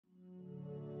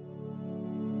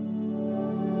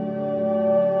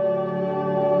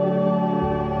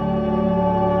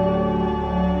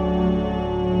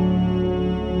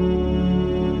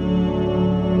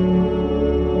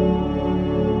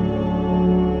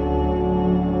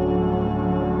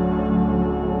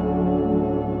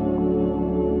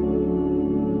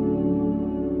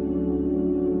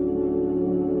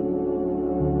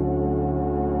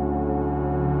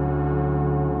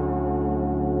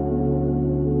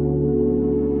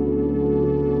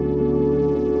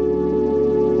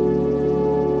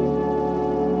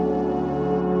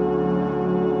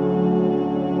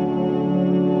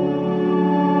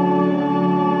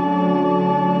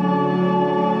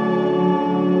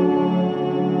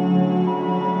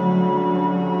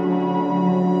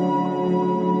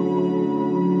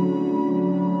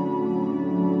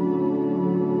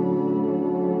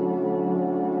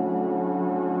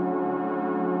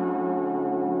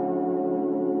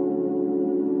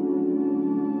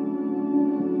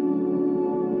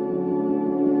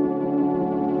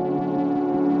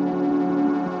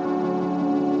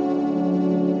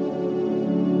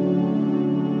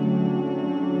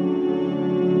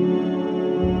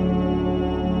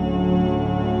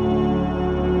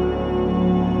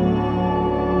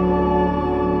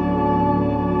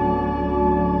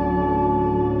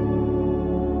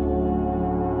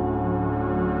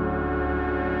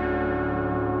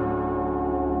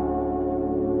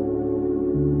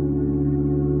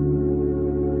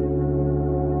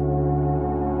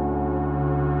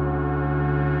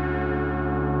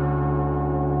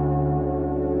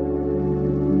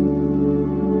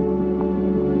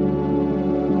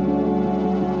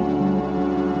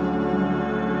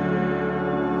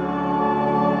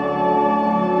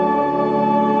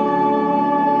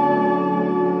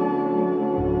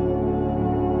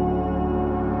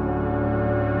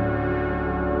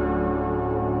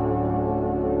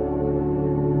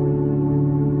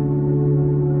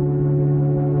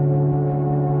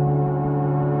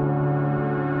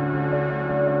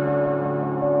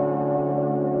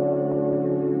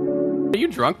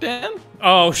drunk, Dan?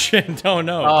 Oh shit! Don't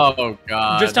know. Oh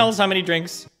god. Just tell us how many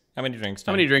drinks. How many drinks?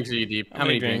 How many drinks are you deep? How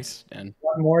many drinks, Dan?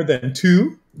 More than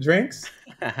 2 drinks?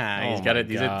 He's got it.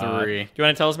 He's at 3. Do you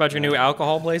want to tell us about your new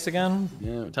alcohol place again?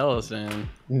 Yeah, tell us, Dan.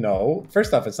 No.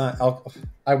 First off, it's not alcohol.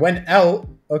 I went out.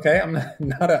 Okay, I'm not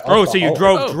an alcoholic. Oh, so you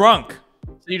drove drunk?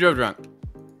 So you drove drunk.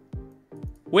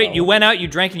 Wait, you went out, you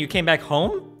drank, and you came back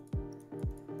home?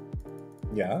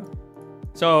 Yeah.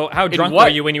 So how drunk were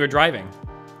you when you were driving?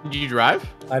 Did you drive?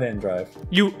 I didn't drive.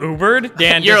 You Ubered?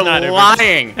 Dan You're does not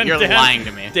lying. Uber. You're lying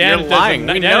to me. Dan you're lying.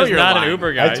 Dan know is you're not lying. an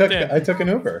Uber guy. I took an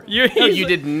Uber. No, you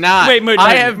did not. Wait, Mood,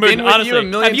 I have Mood, been with honestly, you a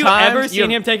million have you times. ever seen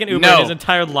him take an Uber in his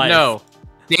entire life? No.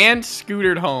 Dan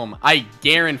scootered home. I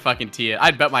guarantee it.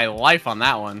 I'd bet my life on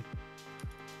that one.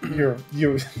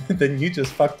 Then you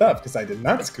just fucked up because I did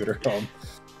not scooter home.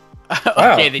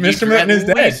 Okay, then Mr. you Mitten is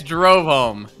at least dead. drove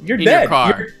home. You're in dead. Your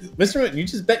car. Mr. Mitten, you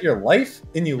just bet your life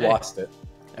and you lost it.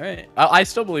 All right. I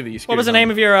still believe that you scootered What was the home. name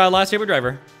of your last Uber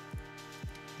driver?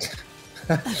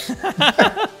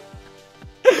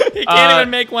 He can't even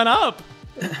make one up.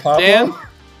 Pablo? Dan,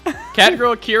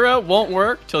 Catgirl Kira won't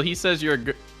work till he says you're a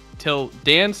good. Till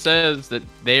Dan says that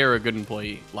they are a good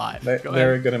employee live.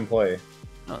 They're a good employee.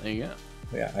 Oh, there you go.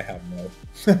 Yeah, I have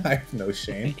I have no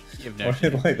shame. You have no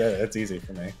shame. Like that. That's easy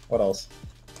for me. What else?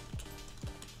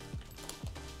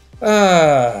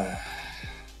 I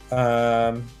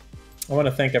want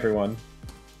to thank everyone.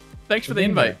 Thanks for the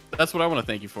invite. That's what I want to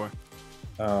thank you for.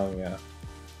 Oh yeah.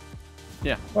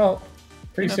 Yeah. Well,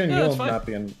 pretty soon no,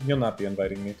 you'll not be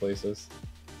inviting me places.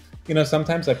 You know,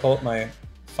 sometimes I pull up my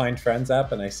Find Friends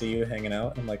app and I see you hanging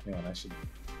out, and I'm like, man, I should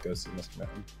go see Mr.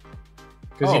 Mitten.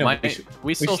 Because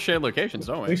we still share locations,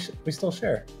 don't we? We still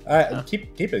share.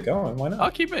 Keep it going. Why not? I'll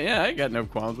keep it. Yeah, I got no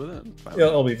qualms with it.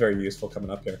 It'll be very useful coming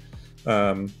up here.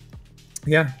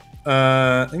 Yeah.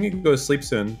 I think you can go to sleep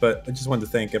soon, but I just wanted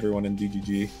to thank everyone in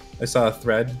DGG. I saw a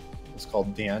thread. It's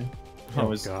called Dan.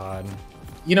 God.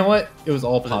 You know what? It was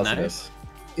all Was positive. it nice?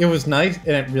 It was nice, and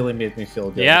it really made me feel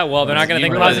good. Yeah, well, they're not going to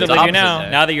think realize positively it's of you now.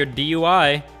 opposite. Now that you're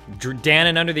DUI, Dan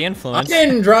and under the I influence.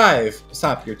 didn't drive.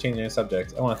 Stop! You're changing the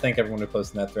subject. I want to thank everyone who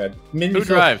posted that thread. Who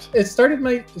drives? It started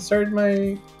my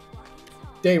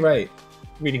day right.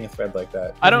 Reading a thread like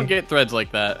that. I don't get threads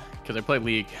like that because I play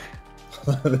League.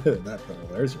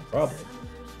 There's your problem.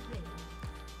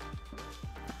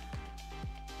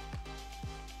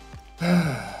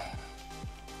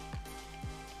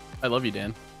 I love you,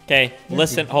 Dan. Okay,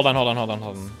 listen. Hold on.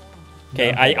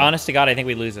 Okay, honest to God, I think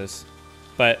we lose this.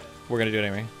 But we're going to do it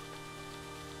anyway.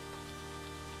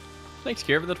 Thanks,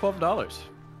 Kira, for the $12.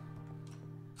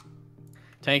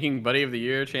 Tanking Buddy of the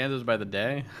Year chances by the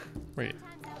day. Wait,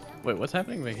 what's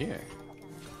happening right here?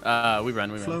 We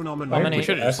run. We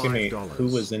should asking me who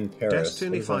was in Paris.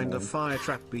 Destiny find a fire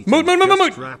trap beat. Mood.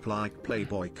 Rap like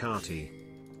Playboy Carti.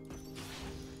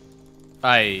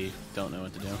 I don't know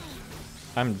what to do.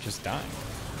 I'm just dying.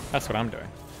 That's what I'm doing.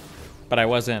 But I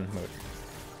was in mood.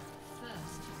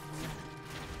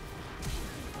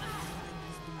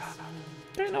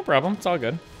 Okay, no problem. It's all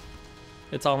good.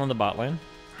 It's all in the bot lane.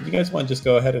 You guys want to just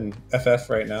go ahead and FF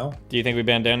right now? Do you think we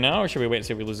ban Dan now, or should we wait and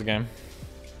see if we lose the game?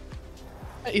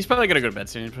 He's probably gonna go to bed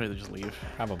soon. He'll probably just leave.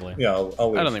 Probably. Yeah,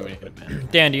 I'll leave. I don't think we need to ban.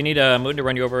 Dan, do you need a mood to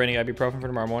run you over any ibuprofen for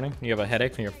tomorrow morning? You have a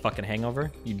headache from your fucking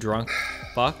hangover? You drunk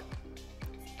fuck?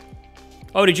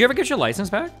 Oh, did you ever get your license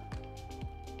back?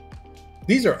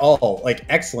 These are all like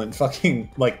excellent fucking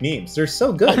like memes. They're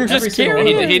so good. I'm just Every single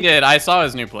curious. one of them. He did. I saw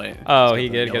his new plate. Oh, he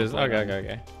did get his.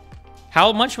 Okay.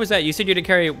 How much was that? You said you had to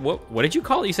carry what did you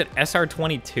call it? You said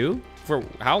SR22 for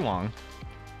how long?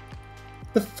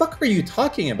 The fuck are you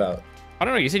talking about? I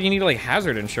don't know. You said you needed like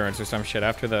hazard insurance or some shit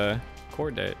after the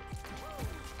court date.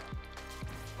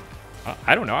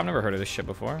 I don't know. I've never heard of this shit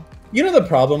before. You know the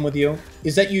problem with you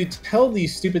is that you tell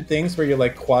these stupid things where you're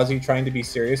like quasi trying to be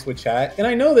serious with chat, and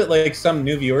I know that like some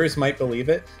new viewers might believe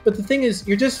it, but the thing is,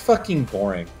 you're just fucking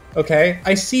boring. Okay,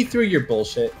 I see through your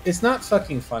bullshit. It's not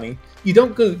fucking funny. You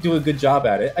don't do a good job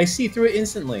at it. I see through it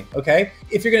instantly. Okay,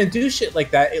 if you're gonna do shit like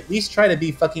that, at least try to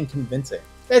be fucking convincing.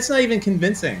 That's not even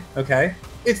convincing. Okay,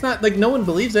 it's not like no one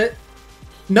believes it.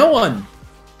 No one.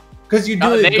 Because you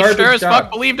do a they garbage sure as job.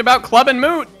 fuck believed about Club and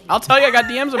Moot. I'll tell you, I got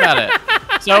DMs about it.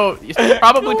 So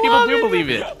probably people do believe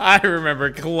it. I remember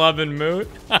Club and Moot.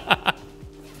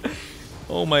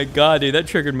 Oh my god, dude, that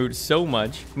triggered Moot so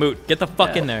much. Moot, get the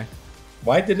fuck in there.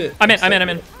 Why did it? I'm in.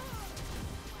 I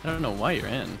don't know why you're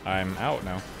in. I'm out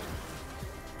now.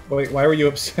 Wait, why were you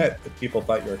upset that people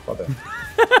thought you were clubbing?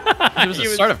 It was the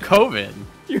start of COVID.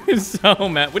 You were so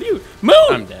mad. What do you... Moot!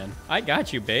 I'm dead. I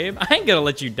got you, babe. I ain't gonna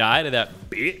let you die to that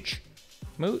bitch.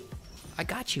 Moot, I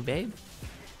got you, babe.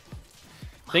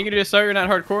 Thank you to Sorry You're Not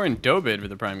Hardcore and Dobid for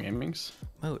the Prime Gamings.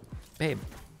 Oh, babe.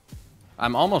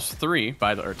 I'm almost 2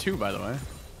 by the way.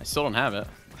 I still don't have it.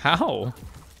 How?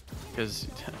 Because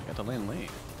I got to land late.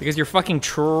 Because you're fucking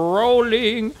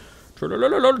trolling. My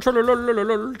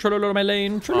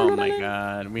lane. Oh my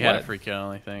god. We had a What? free kill,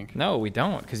 I think. No, we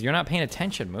don't, because you're not paying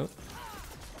attention, Moot.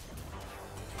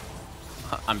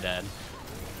 I'm dead.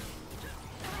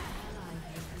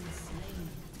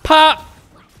 Pop!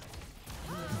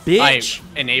 Bitch.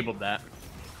 I enabled that.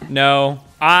 No,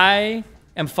 I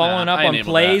am following Nah, up I on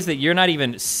enabled plays that you're not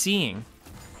even seeing.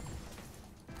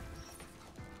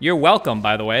 You're welcome,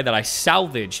 by the way, that I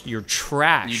salvaged your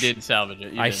trash. You did salvage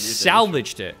it. I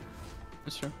salvaged it.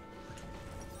 That's true.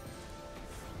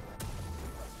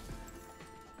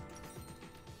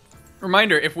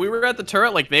 Reminder, if we were at the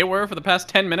turret like they were for the past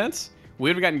 10 minutes, we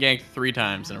would have gotten ganked 3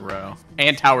 times in a row.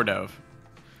 And tower dove.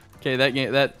 Okay,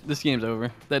 this game's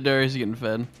over. That Darius is getting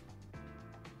fed.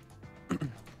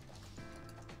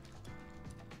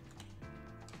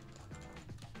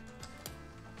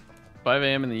 5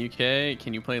 a.m. in the UK.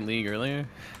 Can you play League earlier?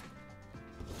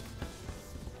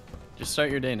 Just start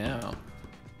your day now.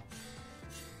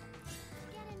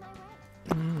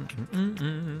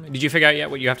 Did you figure out yet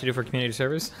what you have to do for community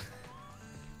service?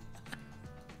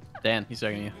 Dan, he's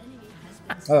talking to you.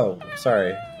 Oh,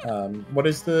 sorry. What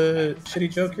is the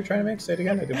shitty joke you're trying to make? Say it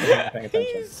again. I didn't paying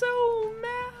attention. He's so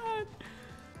mad.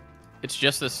 It's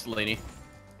just this lady.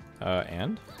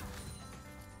 And?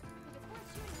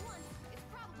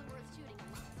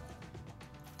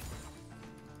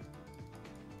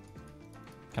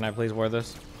 Can I please wear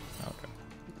this? Okay.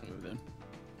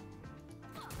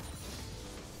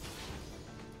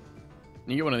 You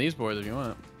can get one of these boards if you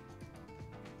want.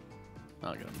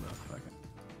 I'll get them though. Fuck it.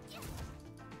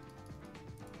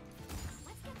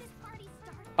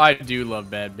 I do love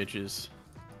bad bitches.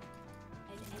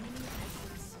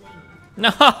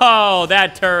 No,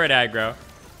 that turret aggro.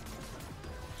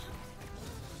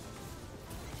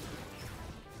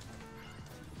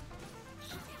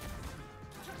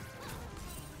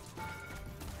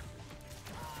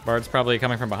 Bard's probably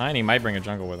coming from behind. He might bring a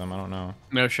jungle with him. I don't know.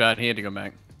 No shot. He had to go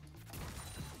back.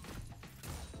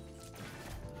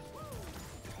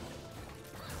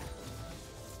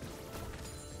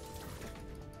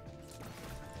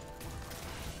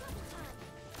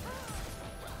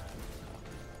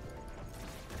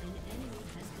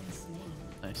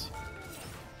 Nice.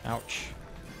 Ouch.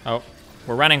 Oh,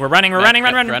 we're running. We're running. We're running.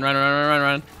 Run, run,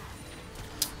 Run.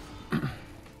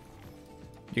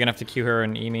 You're gonna have to Q her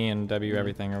and E me and W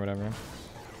everything or whatever.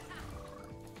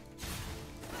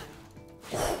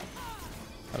 That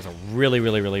was a really,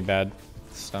 really, really bad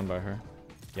stun by her.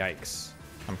 Yikes.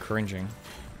 I'm cringing.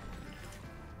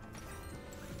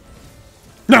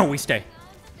 No, we stay.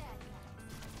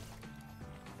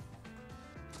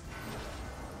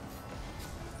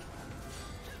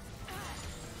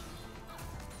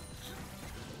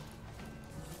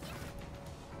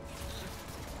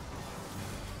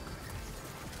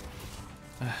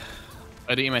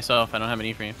 I do eat myself. I don't have an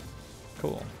E for you.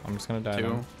 Cool. I'm just gonna die. 2,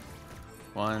 Then.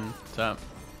 1, top.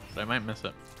 But I might miss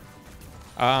it.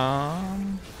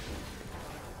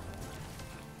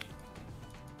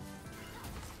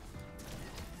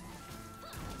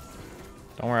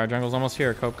 Don't worry, our jungle's almost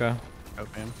here, Kopka.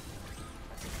 Okay.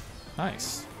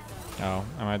 Nice. Oh,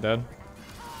 am I dead?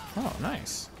 Oh,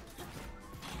 nice.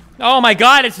 Oh my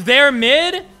god, it's their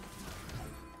mid?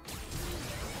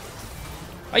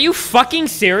 Are you fucking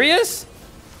serious?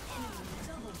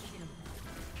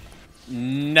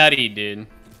 Nutty, dude.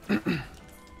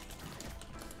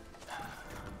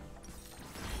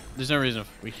 There's no reason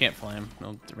we can't fly him.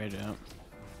 He'll rage out.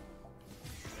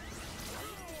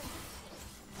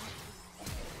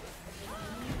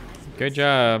 Good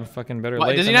job. Fucking better What,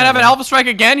 late does he than not have an never. Alpha Strike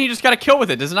again? You just got to kill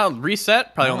with it. Does it not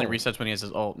reset? Probably only No. resets when he has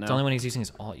his ult. No. It's only when he's using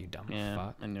his ult, you dumb Yeah,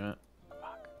 fuck. I knew it.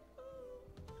 Fuck.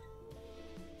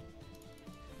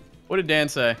 What did Dan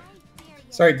say?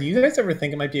 Sorry, do you guys ever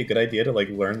think it might be a good idea to like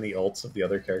learn the ults of the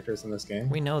other characters in this game?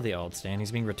 We know the ults, Dan. He's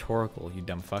being rhetorical, you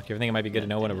dumb fuck. You ever think it might be good to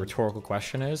know what a rhetorical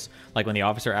question is? Like when the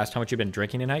officer asked how much you've been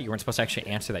drinking tonight, you weren't supposed to actually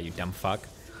answer that, you dumb fuck.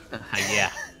 Yeah.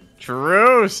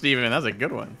 True, Steven. That's a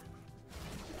good one.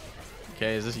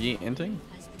 Okay, is this Yeet inting?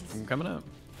 I'm coming up.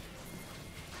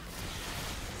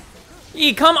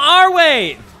 E, come our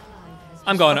way!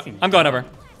 I'm going over.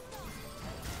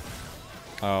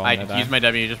 Oh, I I'm gonna die. use my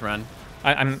W, just run.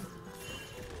 I'm...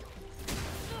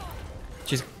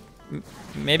 She's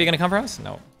maybe gonna come for us?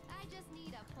 No.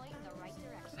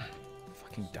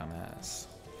 Fucking dumbass.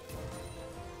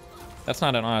 That's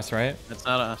not an us, right? That's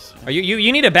not us. Are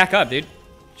you need to back up, dude.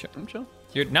 I'm chill.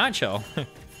 You're not chill.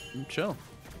 I'm chill.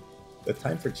 The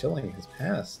time for chilling has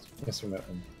passed, Mr.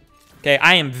 Milton. Okay,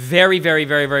 I am very, very,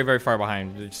 very, very, very far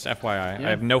behind. Just FYI. Yeah, I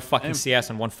have no fucking same. CS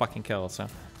and 1 fucking kill, so.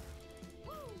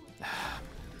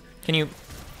 Can you...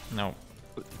 No.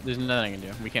 There's nothing I can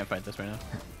do. We can't fight this right now.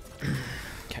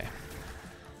 Okay.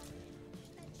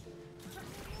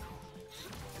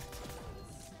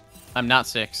 I'm not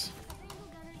 6.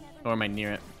 Or am I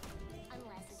near it?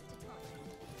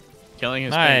 Killing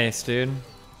his ping. Nice, dude.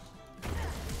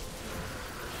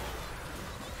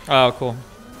 Oh, cool.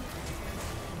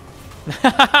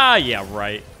 Yeah,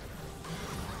 right.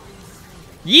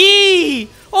 Yee!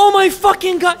 Oh my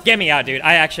fucking god! Get me out, dude.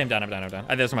 I actually am done. I'm done.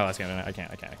 This is my last game. I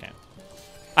can't.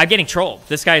 I'm getting trolled.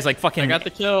 This guy's like fucking. I got the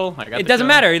kill. It doesn't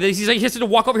matter. He's like, he has to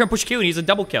walk over here and push Q, and he's a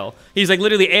double kill. He's like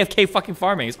literally AFK fucking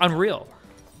farming. It's unreal.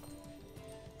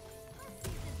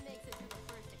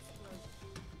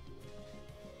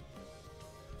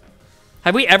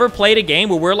 Have we ever played a game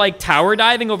where we're like tower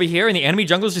diving over here and the enemy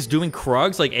jungle's just doing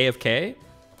Krugs like AFK?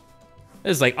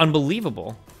 This is like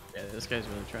unbelievable. Yeah, this guy's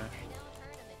really trash.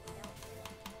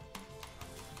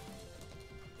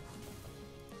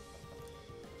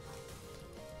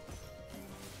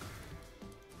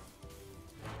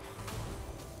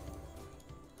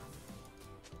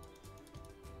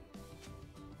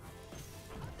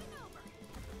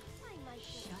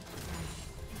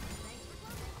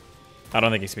 I don't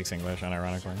think he speaks English,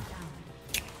 unironically.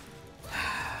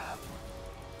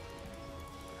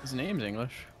 His name's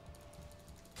English.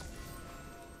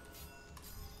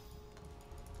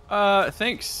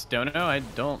 Thanks, Dono. I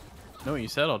don't know what you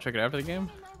said. I'll check it after the game.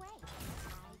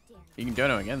 You can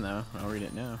Dono again, though. I'll read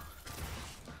it now.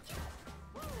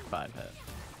 5 head.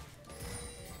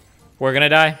 We're gonna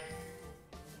die.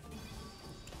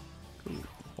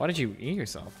 Why did you eat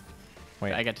yourself?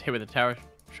 Wait. I got hit with a tower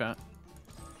shot.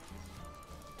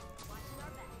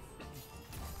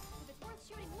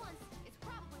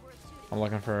 I'm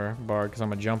looking for a Bard because I'm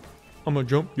gonna jump. I'm gonna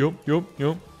jump. Yup.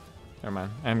 Never mind.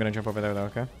 I'm gonna jump over there though,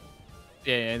 okay?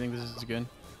 Yeah, I think this is good.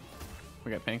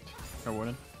 We got pinked. Or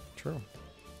warded. True.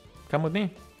 Come with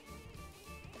me.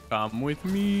 Come with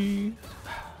me.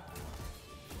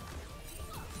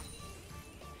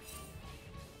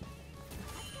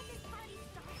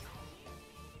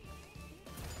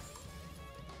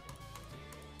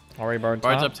 Already Bard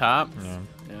Bard's top? up top. Yeah.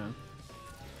 Yeah.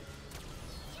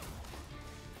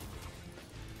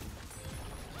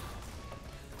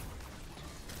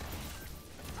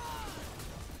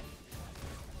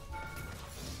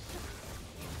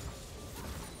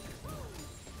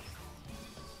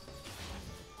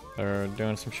 They're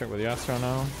doing some shit with Yasuo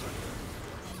now.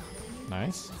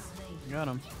 Nice. Got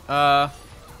him. Yeah,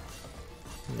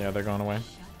 they're going away.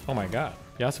 Oh my god.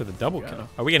 Yasuo with a double Got kill. him.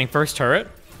 Are we getting first turret?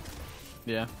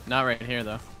 Yeah. Not right here,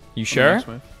 though. You On the sure? next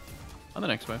wave. On the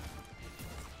next wave.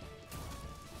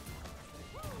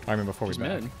 I mean, before we He's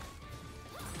back. mid.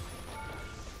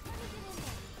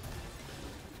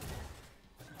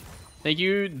 Thank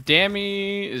you,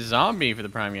 Dammy Zombie, for the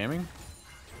Prime Gaming.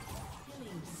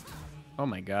 Oh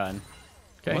my god.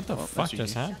 Okay. What the well, fuck that's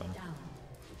just GG. happened?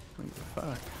 What the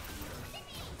fuck?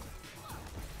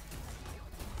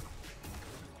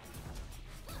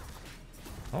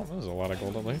 Oh, there's a lot of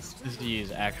gold at least. This D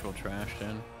is actual trash,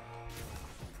 dude.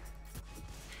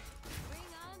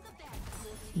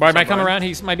 Bard might come Bard? around.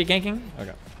 He might be ganking.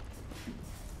 Okay.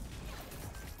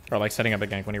 Or like setting up a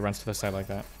gank when he runs to the side like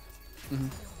that. Mm-hmm.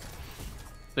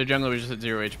 The jungler was just at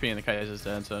 0 HP and the Kai'Sa's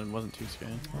dead, so it wasn't too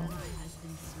scary.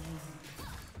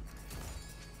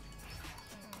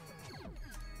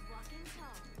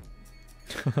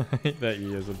 That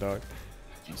E is a dog.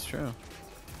 It's true.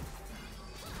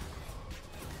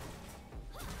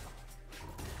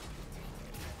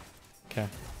 Okay.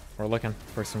 We're looking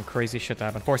for some crazy shit to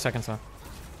happen. 4 seconds though.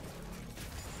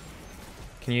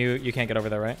 Can you can't get over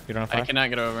there, right? You don't have I flash? cannot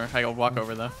get over. I can walk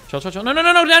over though. Chill. No,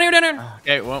 down here.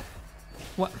 Okay, well.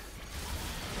 What?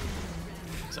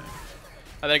 Sorry.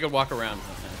 I think I could walk around.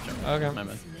 Okay. My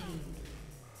bad.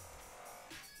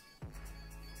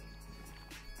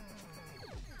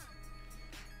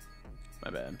 My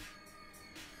bad.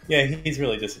 Yeah, he's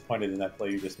really disappointed in that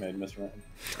play you just made, Mr.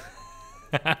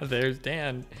 Renton. There's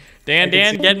Dan. can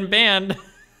Dan see- getting banned.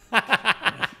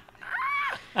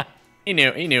 He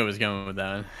knew it was going with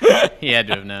that one. He had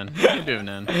to have known. He had to have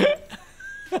known.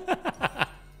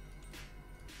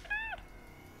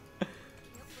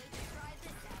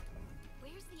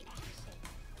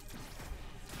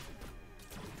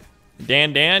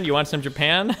 Dan, you want some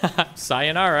Japan?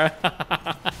 Sayonara.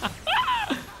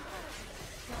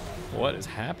 What is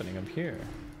happening up here?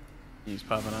 He's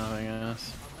popping off, I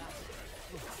guess.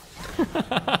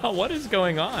 What is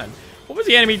going on? What was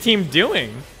the enemy team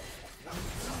doing?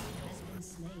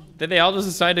 Did they all just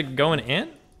decide to go in?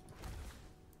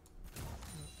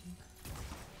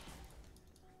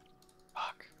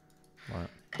 Fuck. What?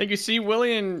 Thank you, C.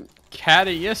 Willie and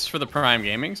Cadius for the Prime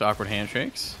Gamings. Awkward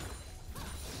handshakes.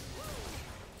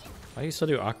 Why do you still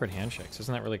do awkward handshakes?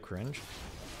 Isn't that really cringe?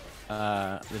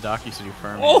 The doc used to do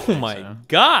firm Oh handshakes, my so I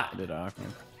god! did awkward.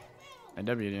 I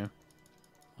W'd you.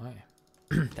 Why?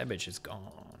 That bitch is gone.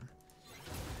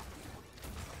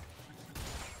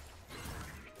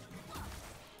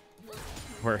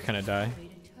 We're gonna die.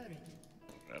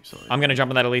 Absolutely. I'm gonna jump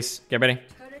on that, Elise. Get ready.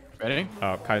 Ready?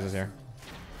 Oh, Kaiser's here.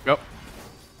 Go.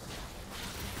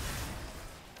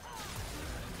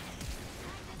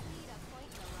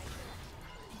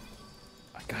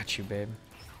 I got you, babe.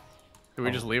 Did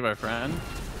we just leave our friend?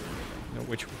 No,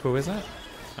 who is that?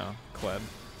 Oh, Kled.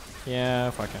 Yeah,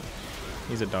 fuck him.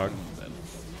 He's a dog.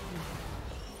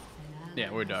 Yeah,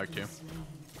 we're dog too.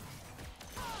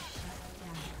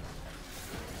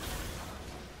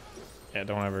 Yeah,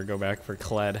 don't ever go back for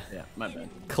Kled. Yeah, my bad.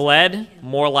 Kled,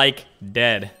 more like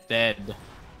dead. Dead.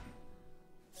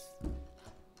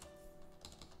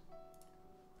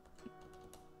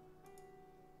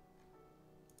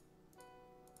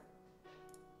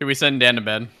 Should we send Dan to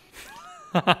bed?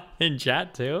 In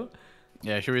chat too?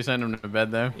 Yeah, should we send him to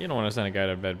bed though? You don't want to send a guy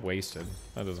to bed wasted.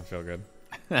 That doesn't feel good.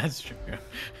 That's true.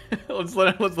 let's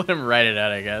let him write it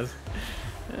out, I guess.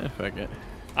 Fuck it.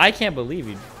 I can't believe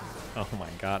you. Oh my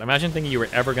god. Imagine thinking you were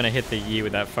ever gonna hit the E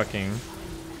with that fucking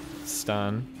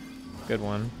stun. Good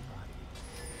one.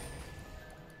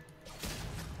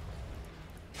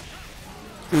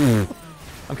 I'm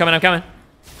coming.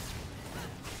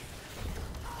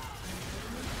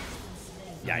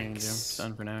 Yikes.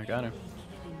 Stun for now. Got him.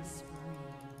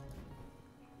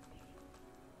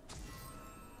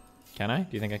 Can I? Do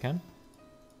you think I can?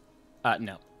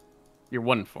 No. You're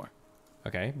 1 in 4.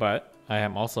 Okay, but I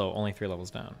am also only 3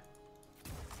 levels down.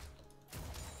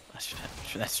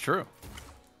 That's true.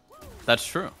 That's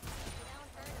true.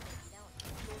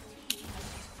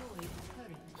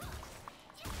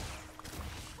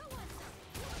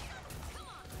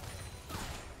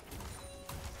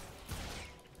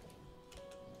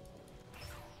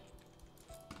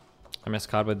 I miss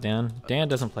COD with Dan. Dan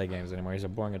doesn't play games anymore. He's a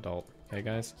boring adult. Okay,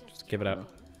 guys? Just give it up.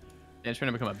 Dan's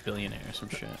trying to become a billionaire or some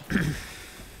shit.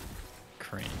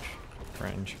 Cringe.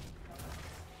 Cringe.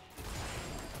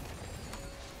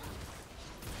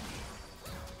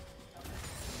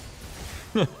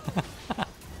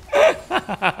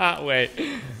 Wait.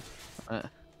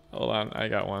 Hold on. I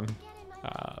got one.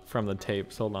 From the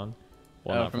tapes. Hold on.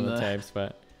 Well, Oh, not from the tapes,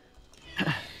 but...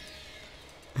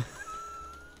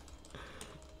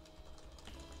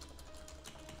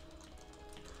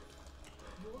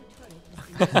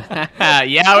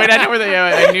 Yeah, wait, I know where the.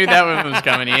 Yeah, I knew that one was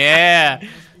coming. Yeah,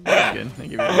 that was good.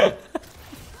 Thank you.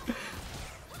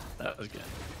 That was good.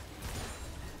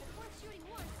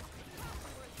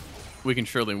 We can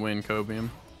surely win, Cobium.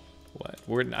 What?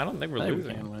 I don't think we're I think we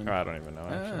losing. can win. Oh, I don't even know,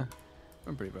 actually.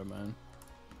 I'm pretty bad, man.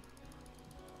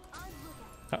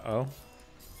 Uh-oh.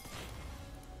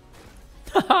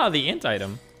 Haha, the int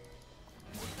item.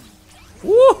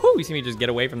 Woohoo! You see me just get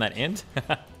away from that int?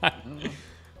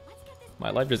 My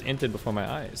life just inted before my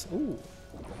eyes. Ooh.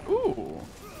 Ooh.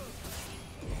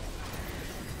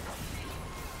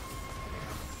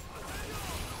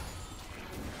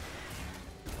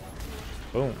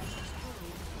 Boom.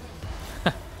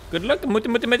 Good luck, muti.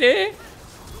 Mute!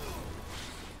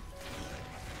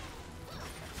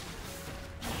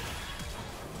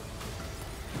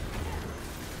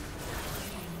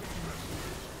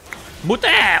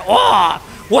 Oh!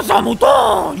 What's up,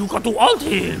 Muton? You got to ult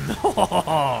him!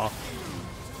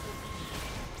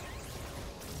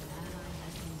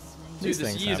 Dude,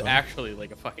 he is actually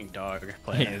like a fucking dog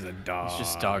player. He is a dog. He's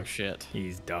just dog shit.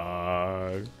 He's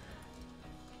dog.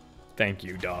 Thank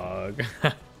you, dog.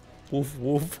 Woof,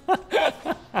 woof. Look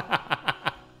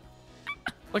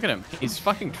at him. He's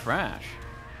fucking trash.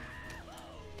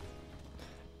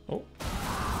 Oh.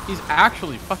 He's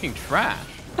actually fucking trash.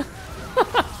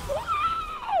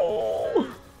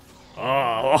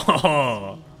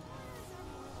 Oh.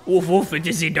 Woof, woof, it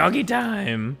is doggy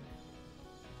time.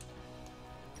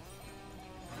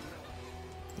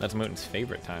 That's Mooten's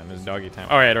favorite time, is doggy time.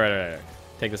 All right.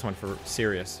 Take this one for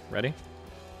serious. Ready?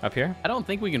 Up here? I don't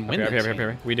think we can win Up this.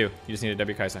 here. We do. You just need a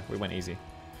W Kaisa. We went easy.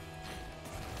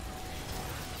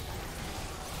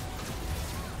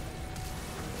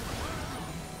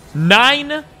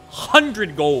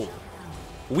 $900 gold.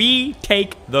 We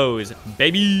take those,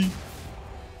 baby.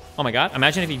 Oh my god.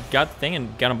 Imagine if he got the thing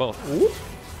and got them both. Ooh.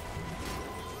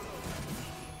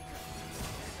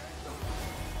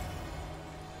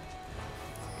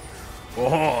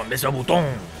 Oh, Mr.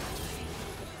 Bouton.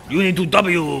 You need to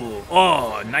W.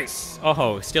 Oh, nice.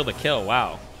 Oh, steal the kill.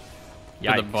 Wow.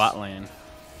 For the Yikes. bot lane.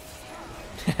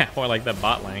 Or like the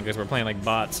bot lane, because we're playing like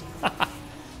bots.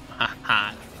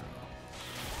 Hot.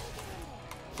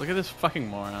 Look at this fucking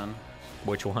moron.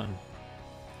 Which one?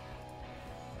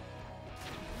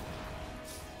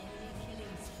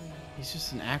 He's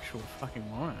just an actual fucking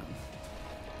moron.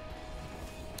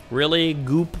 Really?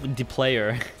 Goop the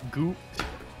player. Goop.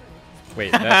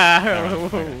 Wait,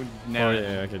 that's... No. Oh,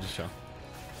 yeah, okay, just show.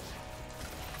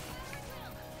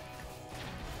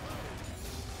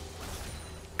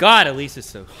 God, Elise is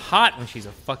so hot when she's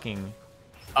a fucking...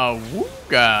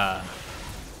 Awooga.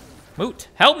 Moot,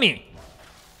 help me!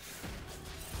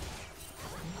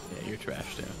 Yeah, you're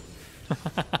trash too.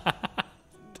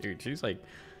 Dude, she's like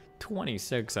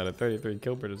 26 out of 33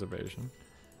 kill participation.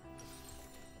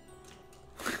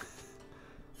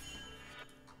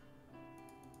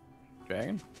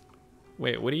 Dragon?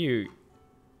 Wait, what do you...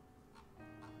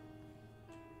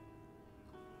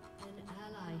 An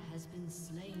ally has been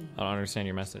slain. I don't understand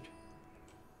your message.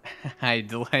 I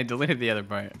deleted the other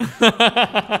part.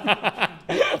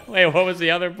 Wait, what was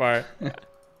the other part?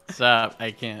 Stop.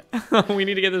 I can't. We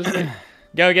need to get this Drake.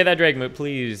 Go get that Drake, Moot,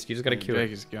 please. You just gotta queue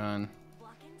Drake it. is gone.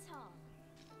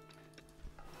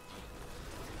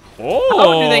 Oh!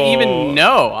 How do they even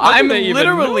know? How do I'm they even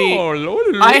literally... know?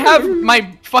 Lord, I have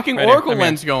my fucking Right here, Oracle I'm here,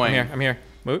 lens going. I'm here.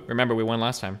 Moot, remember we won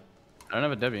last time. I don't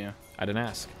have a W. I didn't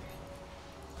ask.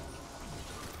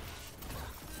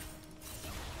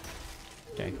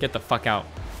 Okay, get the fuck out.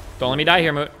 Don't let me die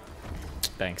here, Moot.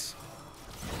 Thanks.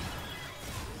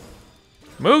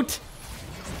 Moot!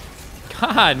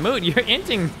 God, Moot, you're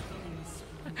inting.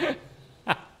 An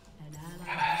ally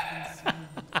has been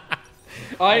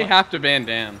slain. I have to ban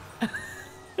Dan.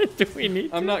 Do we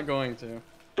need I'm not going to.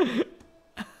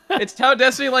 It's how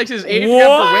Destiny likes his age gap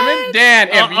for women. Dan,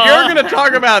 if you're gonna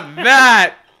talk about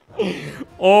that,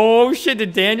 Oh shit,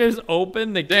 did Dan just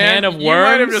open the Dan, can of worms? you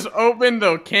might have just opened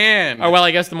the can. Oh, well, I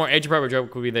guess the more age-appropriate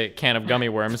joke would be the can of gummy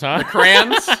worms, huh?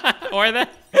 Crayons? Or the...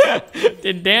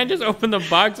 Did Dan just open the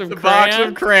box of The crayons? box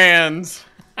of crayons.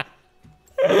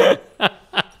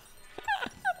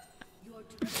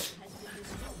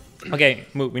 Okay,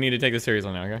 Moot, we need to take this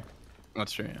seriously now, okay?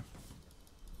 That's true, yeah.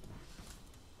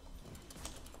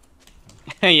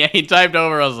 Yeah, he typed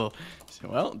over Russell. So,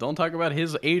 well, don't talk about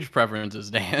his age preferences,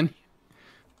 Dan.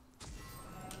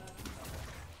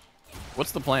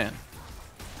 What's the plan?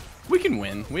 We can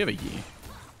win. We have a Yi.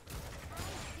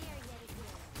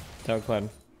 Tell Cled.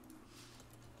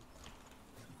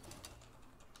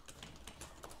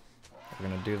 We're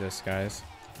gonna do this, guys.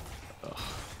 Ugh.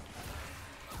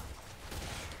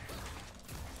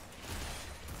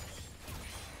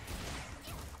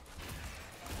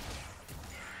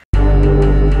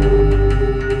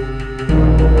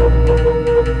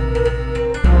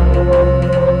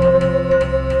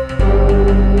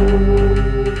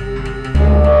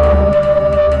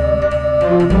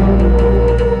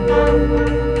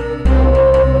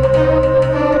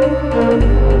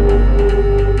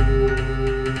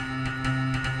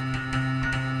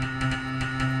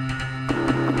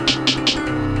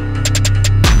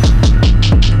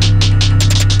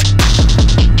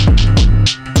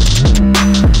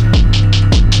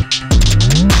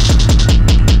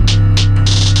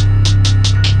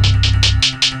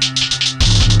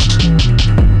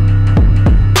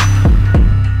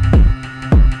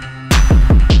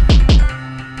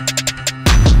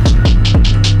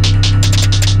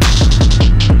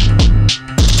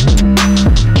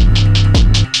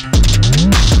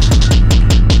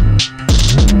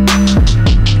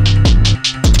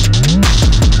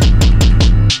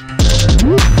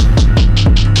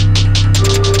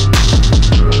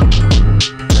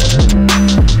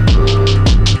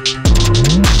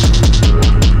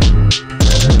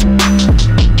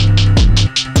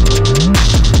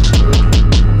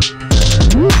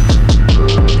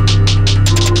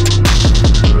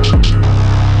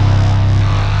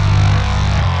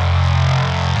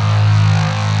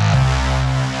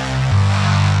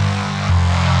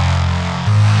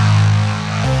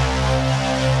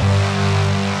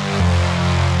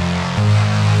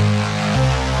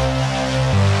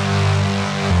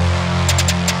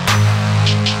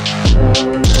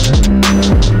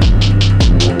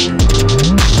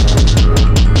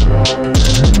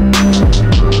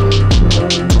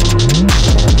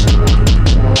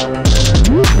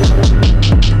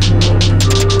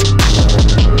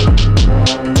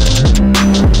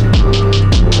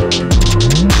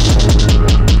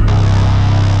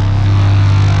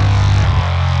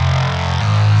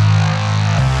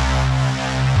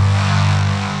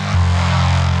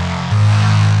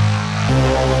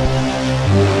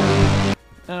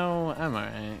 I'm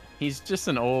alright. He's just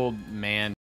an old man.